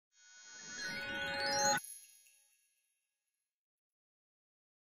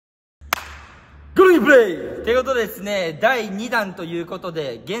プレイということでですね、第2弾ということ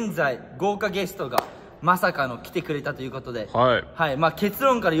で、現在豪華ゲストがまさかの来てくれたということで、はい、まあ結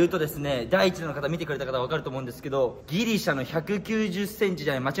論から言うとですね、第一の方見てくれた方は分かると思うんですけど、ギリシャの190センチ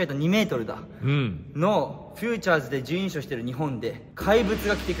じゃない、間違えた2メートルだ、のフューチャーズで準優勝してる日本で怪物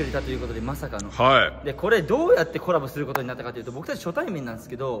が来てくれたということで、まさかの、でこれどうやってコラボすることになったかというと、僕たち初対面なんです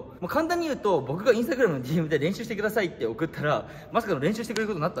けど、もう簡単に言うと、僕がインスタグラムの DM で練習してくださいって送ったら、まさかの練習してくれる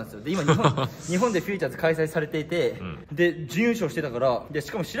ことになったんですよ。で今日本でフューチャーズ開催されていて、で準優勝してたから、で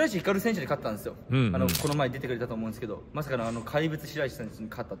しかも白石光選手に勝ったんですよ。この前出てくれたと思うんですけど、まさかの怪物白石選手に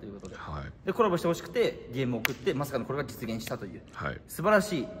勝ったということで、でコラボしてほしくて DM を送って、まさかのこれが実現したという、素晴ら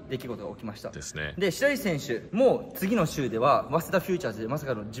しい出来事が起きました。で白石選手も次の週では早稲田フューチャーズでまさ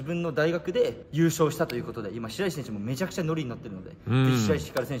かの自分の大学で優勝したということで、今白石選手もめちゃくちゃノリに乗ってるので、ぜひ白石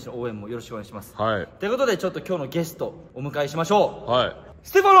光選手の応援もよろしくお願いします。ということで、ちょっと今日のゲストお迎えしましょう。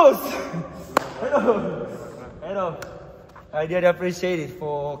ステファノスHello. I really appreciate it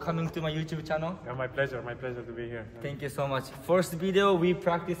for coming to my YouTube channel. Yeah, my pleasure to be here. Thank you so much. First video, we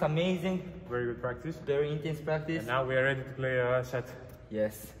practice amazing. Very good practice. Very intense practice. And now we are ready to play a set.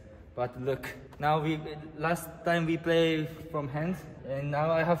 Yes, but look, now last time we play from hands, and now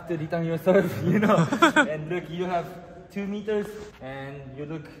I have to return your serve, you know. And look, you have 2 meters, and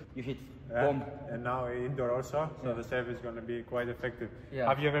you hit. Bomb. And now indoor also, so the serve is going to be quite effective.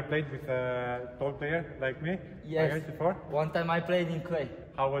 Have you ever played with a tall player like me? Yes. Before? One time I played in clay.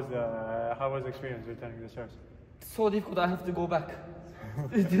 How was the experience returning the serves? So difficult. I have to go back.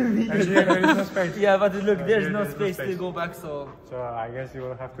 There is no space. Yeah, but look, there's no space to go back, so I guess you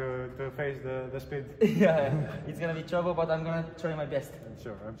will have to face the speed. Yeah, it's gonna be trouble, but I'm gonna try my best. I'm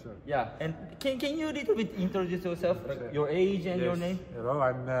sure. Yeah, and can you a little bit introduce yourself, like your age and your name? Hello,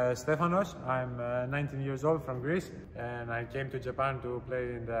 I'm Stefanos. I'm 19 years old from Greece, and I came to Japan to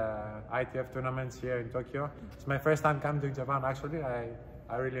play in the ITF tournaments here in Tokyo. It's my first time coming to Japan, actually.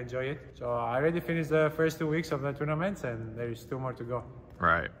 I really enjoy it. So I already finished the first 2 weeks of the tournaments, and there is 2 more to go.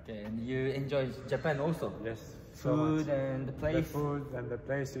 Okay, and you enjoy Japan also? Yes. Food and the place? The food and the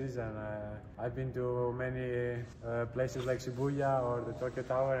places, and I've been to many places like Shibuya or the Tokyo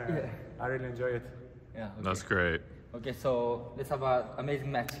Tower, and I really enjoy it. Yeah, okay. That's great. Okay, so let's have an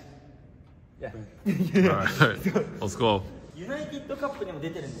amazing match. Yeah. Alright, let's go. ユナイテッドカップにも出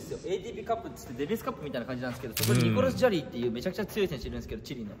てるんですよ。 ATP カップってデビスカップみたいな感じなんですけど、そこにニコラス・ジャリーっていうめちゃくちゃ強い選手いるんですけど、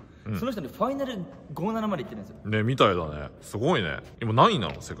チリの、その人にファイナル57まで行ってるんですよね。みたいだね。すごいね。今何位な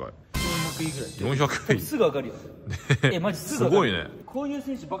の世界？400位ぐらい。400位。すぐ上がるよ。マジすぐ上がる。すごいね。こういう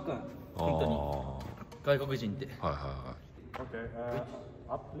選手ばっかなの、本当に外国人って。Okay,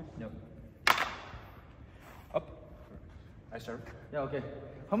 up, please. Up. I serve. Yeah, okay.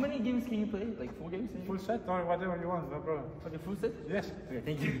 How many games can you play? Like 4 games? Full set or whatever you want, no problem. Okay, full set? Yes. Okay,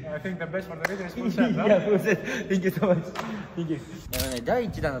 thank you. I think the best for the video is full set, no? Yeah, full set. Thank you so much. Thank you. 第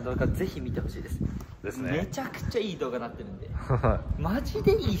1弾の動画ぜひ見てほしいです。ですね。めちゃくちゃいい動画になってるんで。マジ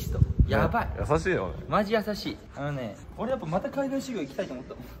でいい人。やばい。優しいよね。マジ優しい。俺やっぱまた海外修行行きたいと思っ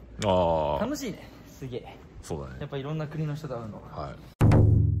たもん。楽しいね。すげえ。そうだね。やっぱいろんな国の人と会うの。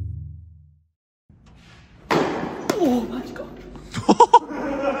おお、マジか。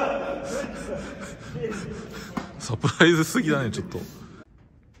サプライズすぎだね、ちょっと。う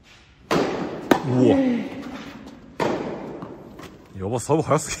わ、やば、サーブ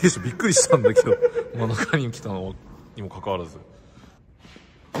早すぎでしょ。びっくりしたんだけど、真ん中に来たのにもかかわらず。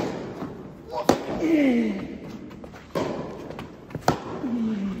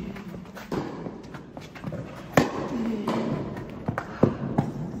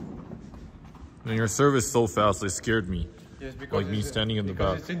And your service so fast, it scared me. Yes, like me standing in the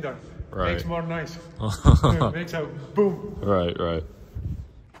back. It's indoor. Right. Makes more noise. Makes a boom. Right.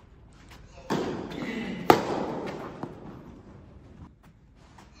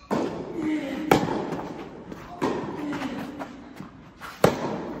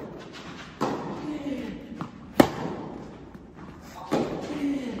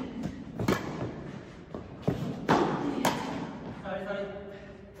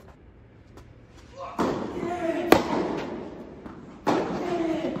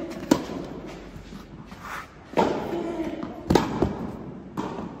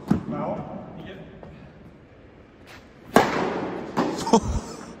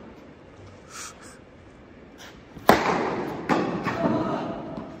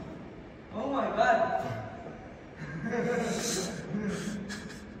 Oh my god.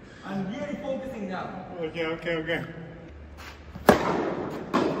 I'm really focusing now. Okay.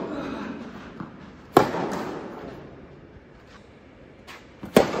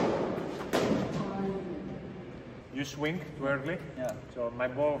 you swing too early. Yeah. So my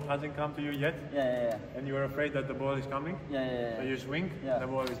ball hasn't come to you yet. Yeah. And you're afraid that the ball is coming. Yeah. So you swing, Yeah. the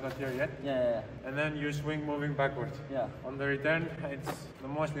ball is not here yet. Yeah. And then you swing moving backwards. Yeah. On the return, it's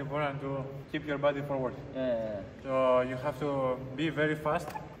the most important to keep your body forward. Yeah. So you have to be very fast,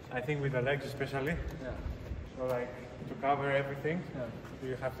 I think with the legs especially. Yeah. So like to cover everything,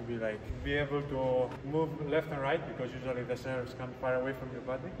 you have to be able to move left and right because usually the serves come far away from your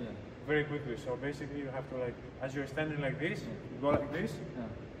body very quickly. So basically you have to as you're standing like this, you go like this,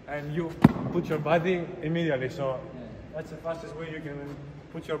 and you put your body immediately. So that's the fastest way you can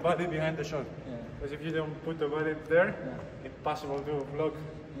put your body behind the shot. Because if you don't put the body there, it's possible to block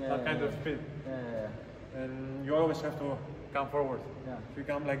that kind of speed. And you always have to come forward. If you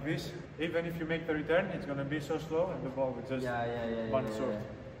come like this, even if you make the return, it's going to be so slow and the ball will just one shot.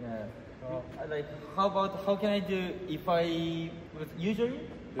 Like, how can I do if usually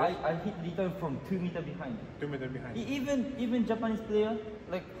I hit return from 2 meters behind. 2 meters behind. Even Japanese player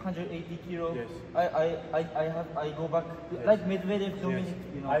like 180 kilo. Yes. I go back like Medvedev Dominic.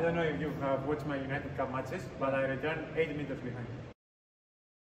 You know. I don't know if you've watched my United Cup matches, but I return 8 meters behind.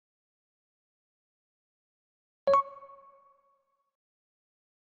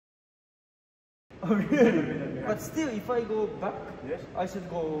 Oh really? But still, if I go back, I should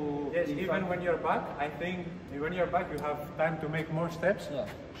go. Yes, even when you're back, I think when you're back, you have time to make more steps.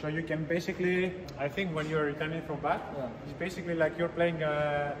 So you can basically, I think when you're returning from back, it's basically like you're playing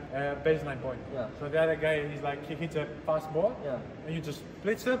a baseline point. So the other guy is like, he hits a fast ball, and you just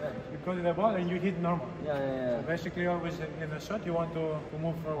blitz up, you go to the ball, and you hit normal. So basically, always in the shot, you want to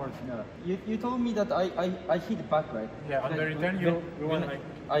move forward. You told me that I hit back, right? Yeah, on the return, you want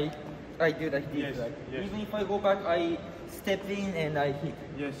like. I did, right? Even if I go back, I step in and I hit.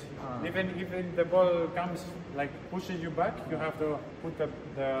 Yes. Even the ball comes, like pushes you back, you have to put the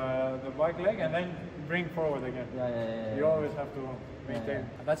back leg and then bring forward again. You always have to maintain.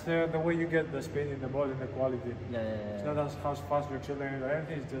 That's the way you get the speed in the ball and the quality. It's not as how fast you're chilling or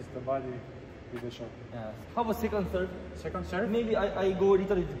anything, it's just the body with the shot. How about second serve? Second serve? Maybe I go a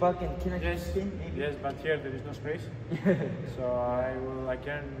little bit back and can I spin? Maybe? Yes, but here there is no space. So I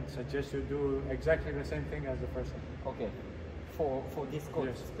can suggest you do exactly the same thing as the first one. Okay. For this court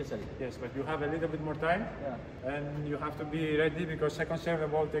especially. Yes, but you have a little bit more time, and you have to be ready because second serve the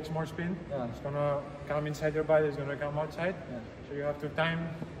ball takes more spin. It's gonna come inside your body, it's gonna come outside. So you have to time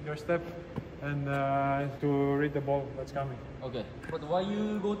your step and to read the ball that's coming. Okay. But why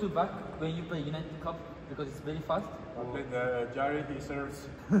you go to back when you play United Cup? Because it's very fast? I played Jari, he serves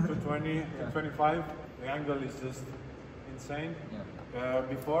 220, 225. The angle is just insane.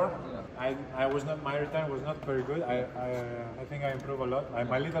 Before, I was not, my return was not very good. I think I improved a lot.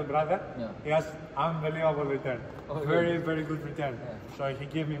 My little brother, he has unbelievable return. Very good return. So he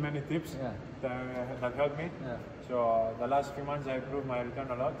gave me many tips that helped me. So the last few months I improved my return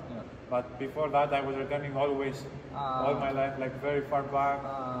a lot. But before that I was returning always, all my life, like very far back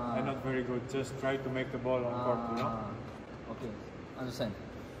and not very good. Just try to make the ball on court, you know? Okay, understand.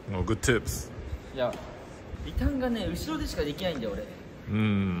 Oh, good tips. Yeah. リターンがね、後ろでしかできないんだよ俺。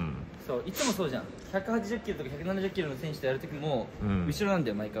そう、いつもそうじゃん。180キロとか170キロの選手とやるときも、後ろなんだ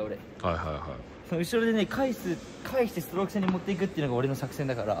よ毎回俺。その後ろでね、返してストローク戦に持っていくっていうのが俺の作戦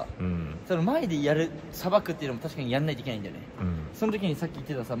だから、その前でやる、さばくっていうのも確かにやんないといけないんだよね。その時にさっき言っ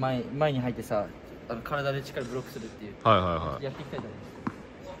てたさ、前に入ってさ、体でしっかりブロックするっていう。やっていきたいと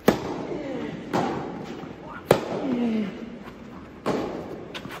思います。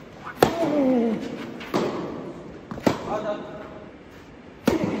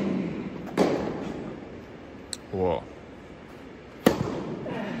Whoa.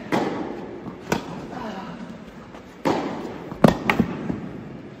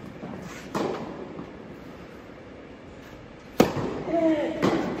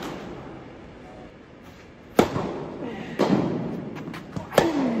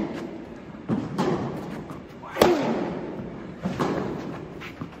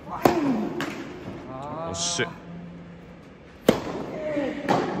 Oh shit.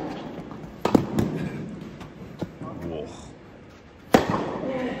 Whoa.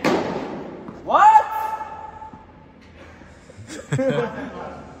 What?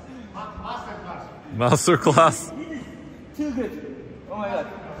 Master class. Master class. Too good. Oh my god.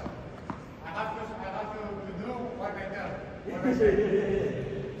 I have to do what I can.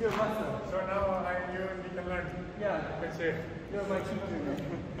 You're master. So now you can learn. Yeah. Let's see. You're my teacher.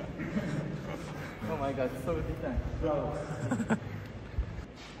 Oh my god, so big time. Bravo.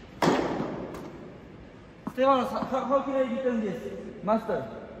 Stefano, how can I return this? Master.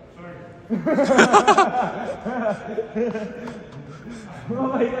 Sorry. Oh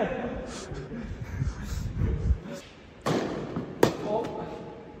my god.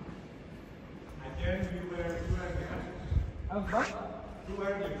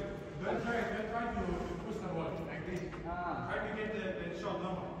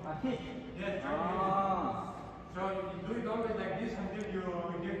 Hit? Yes. So you do it always like this until you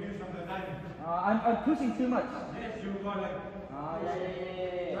get used to the timing. I'm pushing too much. Yes, you go like.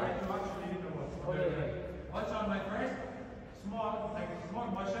 Yeah. Try to actually hit the ball. Okay. Also on my first small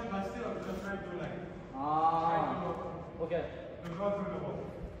motion, but still just try to like. Okay. To go through the ball.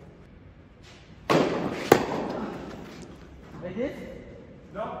 Like this?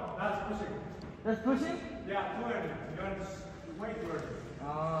 No, that's pushing. That's pushing? Yeah, too early. You're way too early.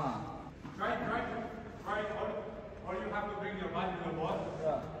 Try. Or you have to bring your body to the ball.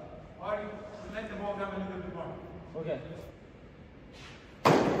 Yeah. Or you let the ball come a little bit more. Okay.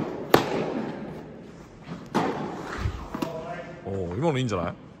 오, 이건いいんじゃな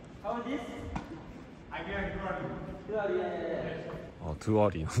い? How about this? I get too early. Yeah. 아,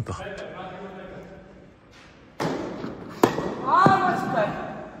 드와리 난다. Much better.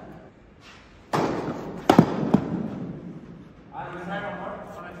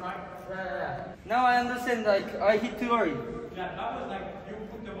 Yeah. Now I understand, like, I hit too early. Yeah, that was like you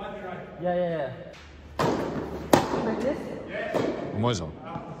put the body right. Yeah. Like this? Yes. うまいじゃん. Now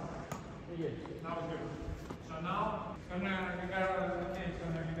it's good. So now you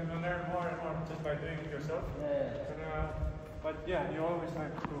can learn more and more just by doing it yourself. Yeah. But yeah, you always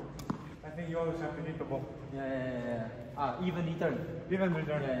have to. I think you always have to hit the ball. Yeah. Even return. Even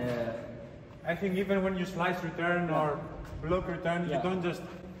return. Yeah. I think even when you slice return or block return, you don't just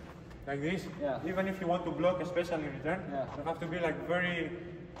like this. Yeah. Even if you want to block, especially return, you have to be like very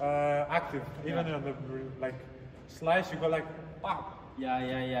active. Even on the like slice, you go like pop.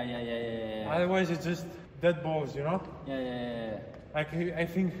 Yeah. Otherwise, it's just dead balls, you know. Yeah. Like I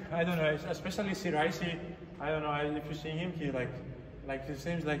think I don't know, especially Siraisi. I don't know if you see him, he like it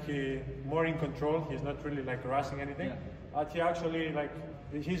seems like he more in control. He's not really like rushing anything. But he actually like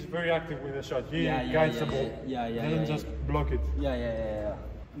he's very active with the shot. He guides the ball. He doesn't just block it. Yeah.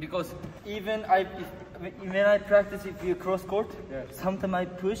 Because even when I practice if you cross court, sometimes I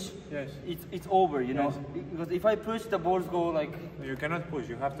push. Yes. It's over, you know. Because if I push, the balls go like. You cannot push.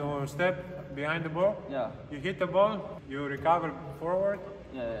 You have to step behind the ball. Yeah. You hit the ball. You recover forward.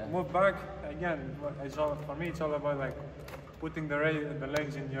 Yeah. Move back again. For me, it's all about like putting the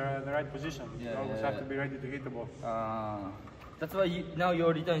legs in the right position. You always have to be ready to hit the ball. That's why now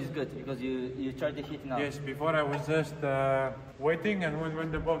your return is good because you try to hit now. Yes, before I was just waiting, and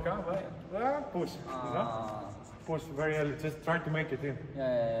when the ball comes, push. You know? Push very early, just try to make it in.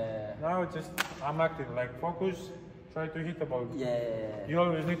 Yeah. Now it's just I'm active, like focus, try to hit the ball. Yeah. You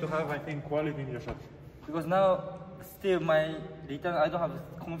always need to have, I think, quality in your shot. Because now still my return I don't have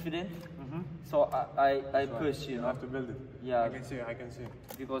confidence, so I push. You know. have to build it. Yeah. I can see.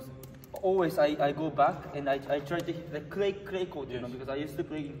 Because always I go back and I try to hit the clay court, you know, because I used to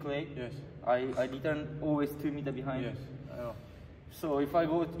play in clay. Yes. I return always 2 meters behind. Yes, I know. So if I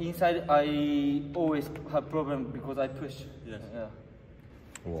go inside, I always have problem because I push. Yes. Yeah.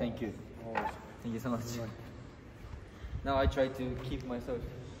 Wow. Thank you. Always. Thank you so much. Now I try to keep myself.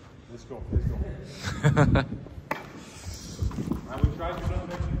 Let's go. I will try to not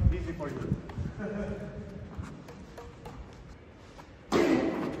make it easy for you.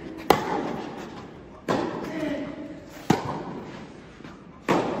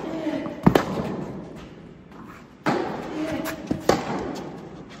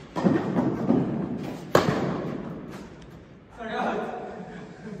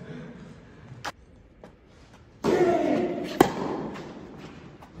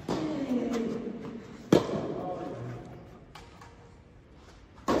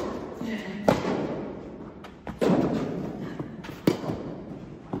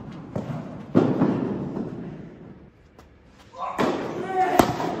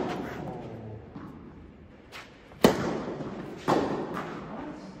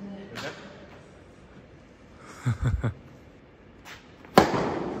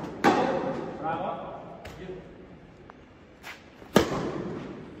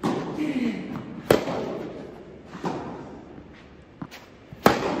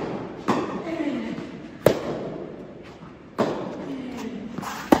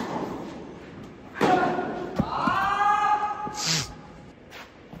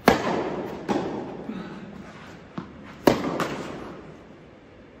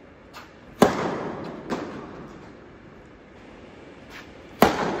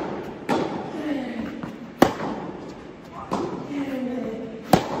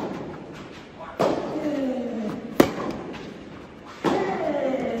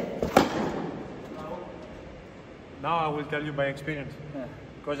 Now I will tell you by experience.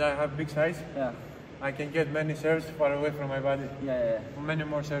 Because I have big size. I can get many serves far away from my body. Many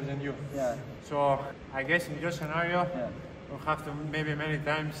more serves than you. So I guess in your scenario, You have to maybe many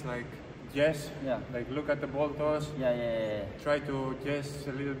times like guess, like look at the ball toss. Try to guess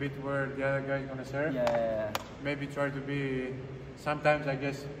a little bit where the other guy is gonna serve. Maybe try to be. Sometimes I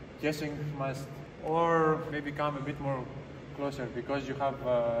guess guessing must, or maybe come a bit more closer because you have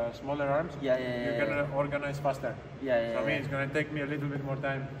smaller arms. You're gonna organize faster. For me, it's gonna take me a little bit more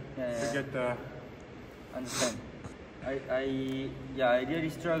time to get. Understand. I really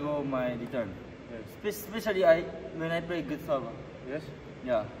struggle my return. Especially when I play good server. Yes.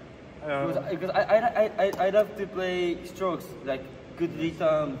 Yeah. Because I love to play strokes like good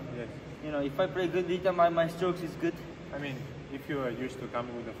return. Yes. You know, if I play good return, my strokes is good. I mean, if you are used to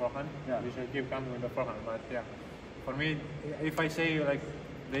coming with the forehand, you should keep coming with the forehand. But yeah, for me, if I say like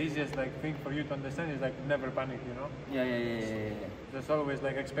the easiest like thing for you to understand is like never panic. You know. Just always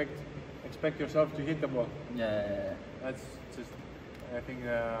like expect yourself to hit the ball. That's just, I think,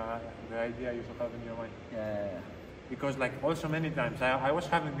 the idea you should have in your mind. Because like also many times I was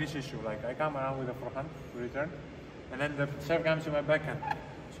having this issue, like I come around with a forehand to return and then the serve comes to my backhand.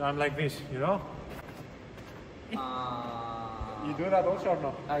 So I'm like this, you know? You do that also or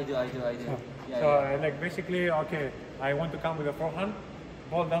no? I do. So like basically, okay, I want to come with a forehand,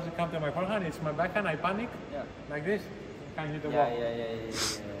 ball doesn't come to my forehand, it's my backhand, I panic, like this, can't hit the ball.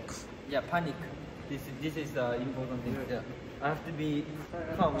 Panic. This is the important thing. I have to be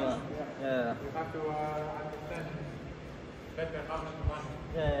calm. You have to understand better how to panic.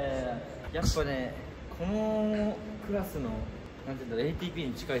 やっぱね、このクラスのなんていうんだろう、ATP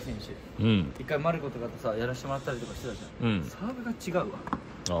に近い選手、一回マルコとかとさやらせてもらったりとかしてたじゃん。サーブが違うわ。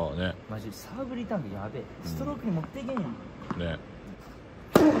ああね。マジサーブリターンがやべえ。ストロークに持っていけんやん。ね。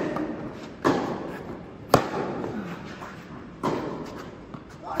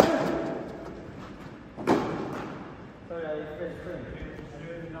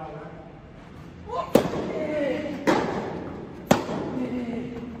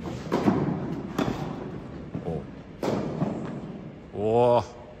おお。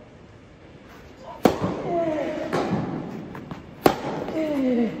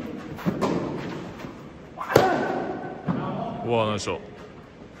うわ、ナイスショット。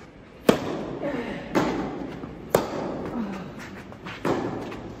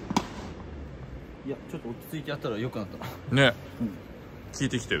いや、ちょっと落ち着いてやったら良くなったな。ね、効い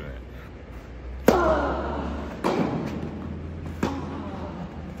てきてるね。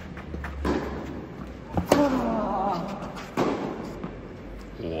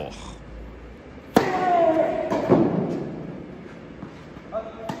おお。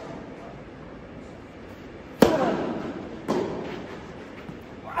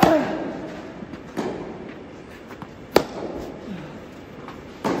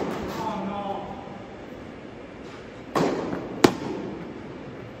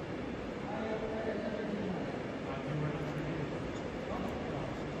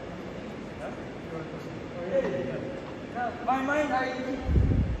My mind,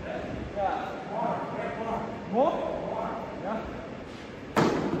 more? Yeah.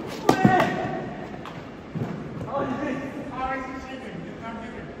 How is this? How is this hitting?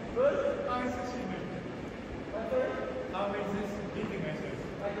 Good? How is this hitting? How is this hitting, I said?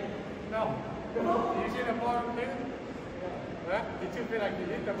 No. You see the ball hitting? Yeah? Did you feel like you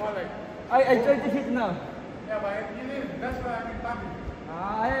hit the ball like... I tried to hit now. Yeah, but you didn't. That's why I'm in panic.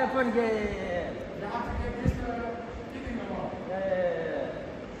 I have fun. You have to get used to hitting the ball.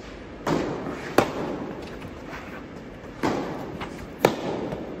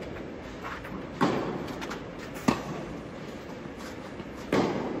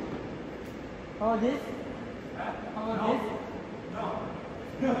 How about this? How about this? No.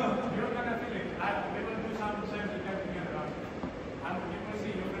 You're gonna feel it. We will do some same together. And you will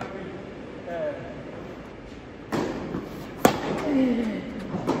see, you're gonna feel it.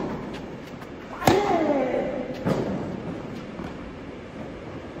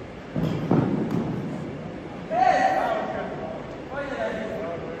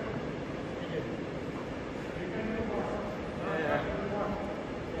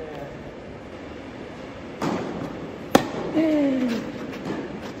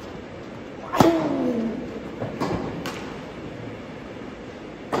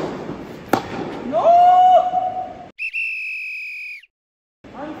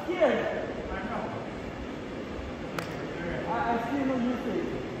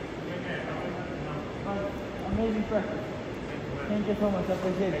 Amazing practice. Thank you so much. I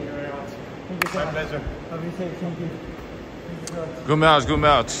appreciate it. Thank you very much. Thank you so My much. pleasure. Appreciate it. Thank you. Thank you so much. Good match, good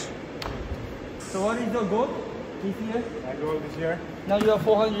match. So what is your goal this year? My goal this year? Now you are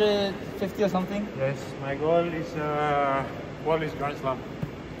 450 or something? Yes, my goal is Grand Slam.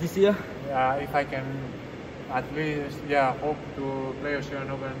 This year? If I can at least, yeah, hope to play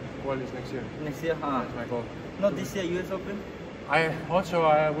Australian Open qualies next year. Next year, huh? That's my goal. Not this year, US Open? I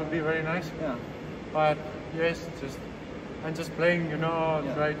would be very nice. Yeah. But yes, I'm just playing, you know,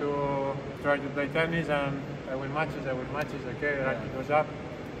 Yeah. try to play tennis, and I win matches, okay, ranking goes up.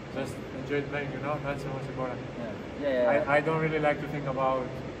 Just enjoy playing, you know, that's the most important. Yeah. I don't really like to think about,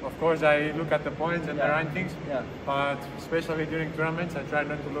 of course I look at the points and the rankings, but especially during tournaments I try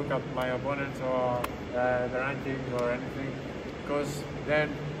not to look at my opponents or the rankings or anything, because then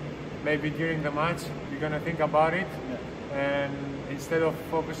maybe during the match you're going to think about it, and instead of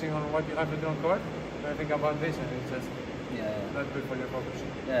focusing on what you have to do on court, you're going to think about this, and it's just not good for your focus.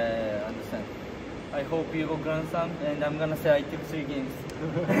 Yeah, I understand. I hope you go Grand Slam, and I'm gonna say I took 3 games.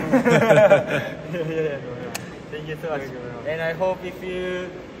 Thank you so much. And I hope if you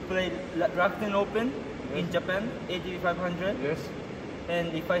play Rakuten Open in Japan, ATP 500. Yes.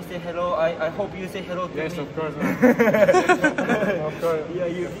 And if I say hello, I hope you say hello to me. Yes, of course. Of course. Yeah,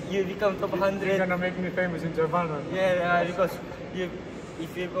 you become top 100. You're gonna make me famous in Japan. Yeah, because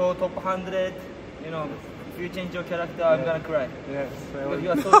if you go top 100, you know, if you change your character, I'm gonna cry. Yes. Because you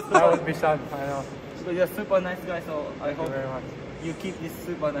are so I would be sad, I know. Because you're a super nice guy, so I hope you very much. you keep this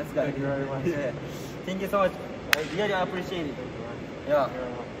super nice guy. Thank you very much. Yeah. Thank you so much. I really appreciate it. Yeah.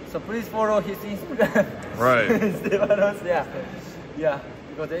 So please follow his Instagram. Right. Stefanos, yeah.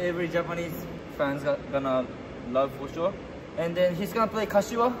 Because every Japanese fans gonna love for sure. And then he's gonna play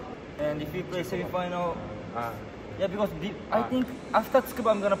Kashiwa. And if he plays semi-final, yeah, because I think after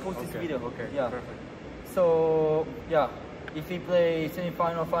Tsukuba I'm gonna post this video. Okay. Yeah. Perfect. So yeah, if he play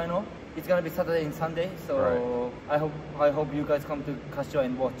semi-final, final, it's gonna be Saturday and Sunday. So I hope you guys come to Kashiwa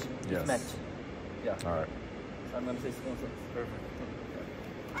and watch this match. Yeah. All right. So I'm gonna say sponsors. Perfect.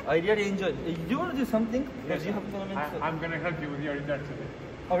 I really enjoyed. Do you want to do something? Yes, Do you have a tournament? I'm gonna help you with your return today.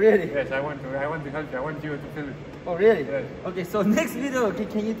 Oh really? Yes, I want to help you. I want you to feel it. Oh really? Yes. Okay, so next video,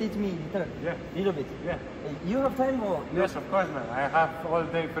 can you teach me return? Yeah. Little bit. Yeah. You have time or? Yes, of course, man. I have all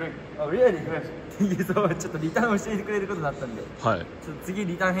day free. Oh really? Yes. そうちょっとリターンを教えてくれることになったんで、はい。ちょっと次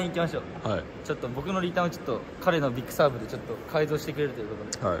リターン編行きましょう。はい。ちょっと僕のリターンをちょっと彼のビッグサーブでちょっと改造してくれるというこ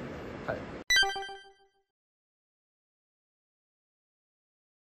とで。はい。はい。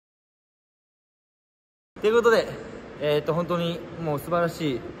ということで、本当にもう素晴ら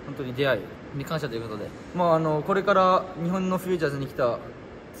しい本当に出会いに感謝ということで、まあこれから日本のフューチャーズに来た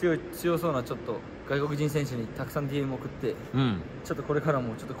強そうなちょっと外国人選手にたくさん DM を送って、ちょっとこれから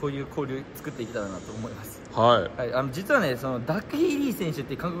もちょっとこういう交流作っていけたらなと思います。はい。実はね、そのダックヒーリー選手っ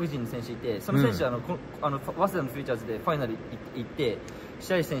ていう韓国人の選手いて、その選手は早稲田のフューチャーズでファイナル行って。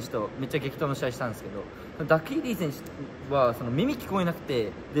白石選手とめっちゃ激闘の試合したんですけど、ダックヒーリー選手はその耳聞こえなく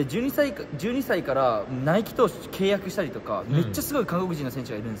て、で12歳からナイキと契約したりとか、めっちゃすごい韓国人の選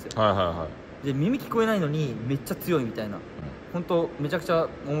手がいるんですよ。で耳聞こえないのにめっちゃ強いみたいな、本当めちゃくちゃ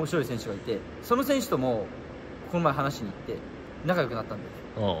面白い選手がいて、その選手ともこの前話しに行って仲良くなったん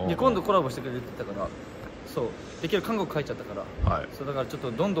で、今度コラボしてくれるって言ったから、そうできる韓国帰っちゃったから、そうだからちょっ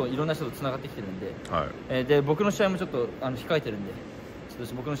とどんどんいろんな人とつながってきてるんで、で僕の試合もちょっと控えてるんで。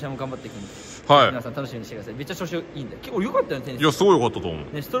僕の試合も頑張っていくんで、皆さん楽しみにしてください。めっちゃ調子いいんで、結構良かったよね、テニス。いや、すごい良かったと思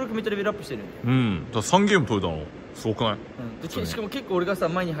う。ね、ストロークめっちゃレベルアップしてるんで。だから3ゲーム取れたの、すごくない？しかも結構俺がさ、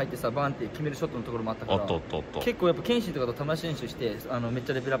前に入ってさ、バーンって決めるショットのところもあったから、結構やっぱ謙信とかと球出し練習して、めっち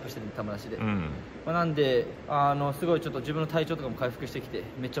ゃレベルアップしてるんで、球出しで。なんで、すごいちょっと自分の体調とかも回復してきて、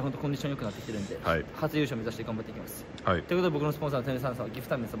めっちゃ本当コンディション良くなってきてるんで、初優勝目指して頑張っていきます。ということで、僕のスポンサーのテニスラウンジ HP 岐阜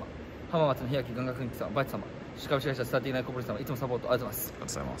タンメン様、浜松のひがき眼科クリニック様、バイト様、株式会社スターティングラインコーポレーション様、いつもサポートありがとうご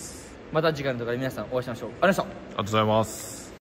ざいます。また次回の動画で皆さんお会いしましょう。ありがとうございました。ありがとうございます。